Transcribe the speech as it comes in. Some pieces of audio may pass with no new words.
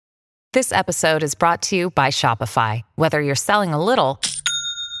This episode is brought to you by Shopify. Whether you're selling a little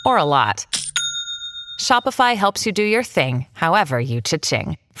or a lot, Shopify helps you do your thing, however you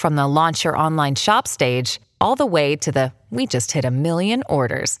cha-ching. From the launch your online shop stage, all the way to the we just hit 1 million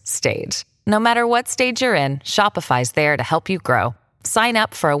orders stage. No matter what stage you're in, Shopify's there to help you grow. Sign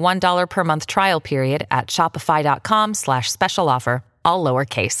up for a $1 per month trial period at shopify.com/special offer, all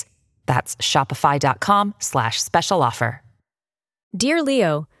lowercase. That's shopify.com/special offer. Dear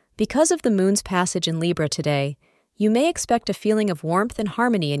Leo, because of the moon's passage in Libra today, you may expect a feeling of warmth and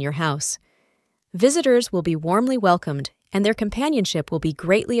harmony in your house. Visitors will be warmly welcomed, and their companionship will be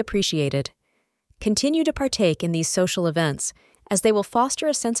greatly appreciated. Continue to partake in these social events, as they will foster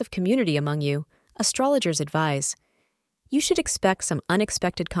a sense of community among you, astrologers advise. You should expect some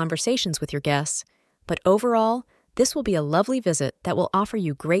unexpected conversations with your guests, but overall, this will be a lovely visit that will offer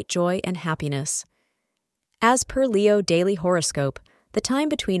you great joy and happiness. As per Leo Daily Horoscope, the time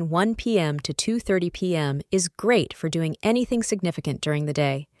between 1 p.m. to 2:30 p.m. is great for doing anything significant during the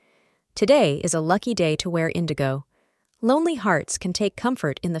day. Today is a lucky day to wear indigo. Lonely hearts can take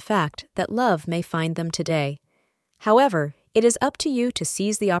comfort in the fact that love may find them today. However, it is up to you to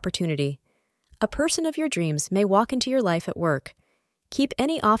seize the opportunity. A person of your dreams may walk into your life at work. Keep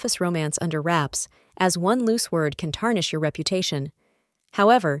any office romance under wraps, as one loose word can tarnish your reputation.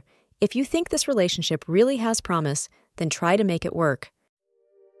 However, if you think this relationship really has promise, then try to make it work.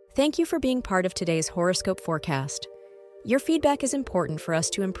 Thank you for being part of today's horoscope forecast. Your feedback is important for us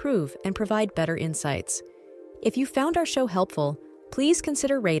to improve and provide better insights. If you found our show helpful, please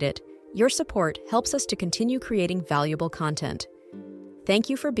consider rate it. Your support helps us to continue creating valuable content. Thank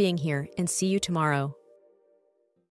you for being here, and see you tomorrow.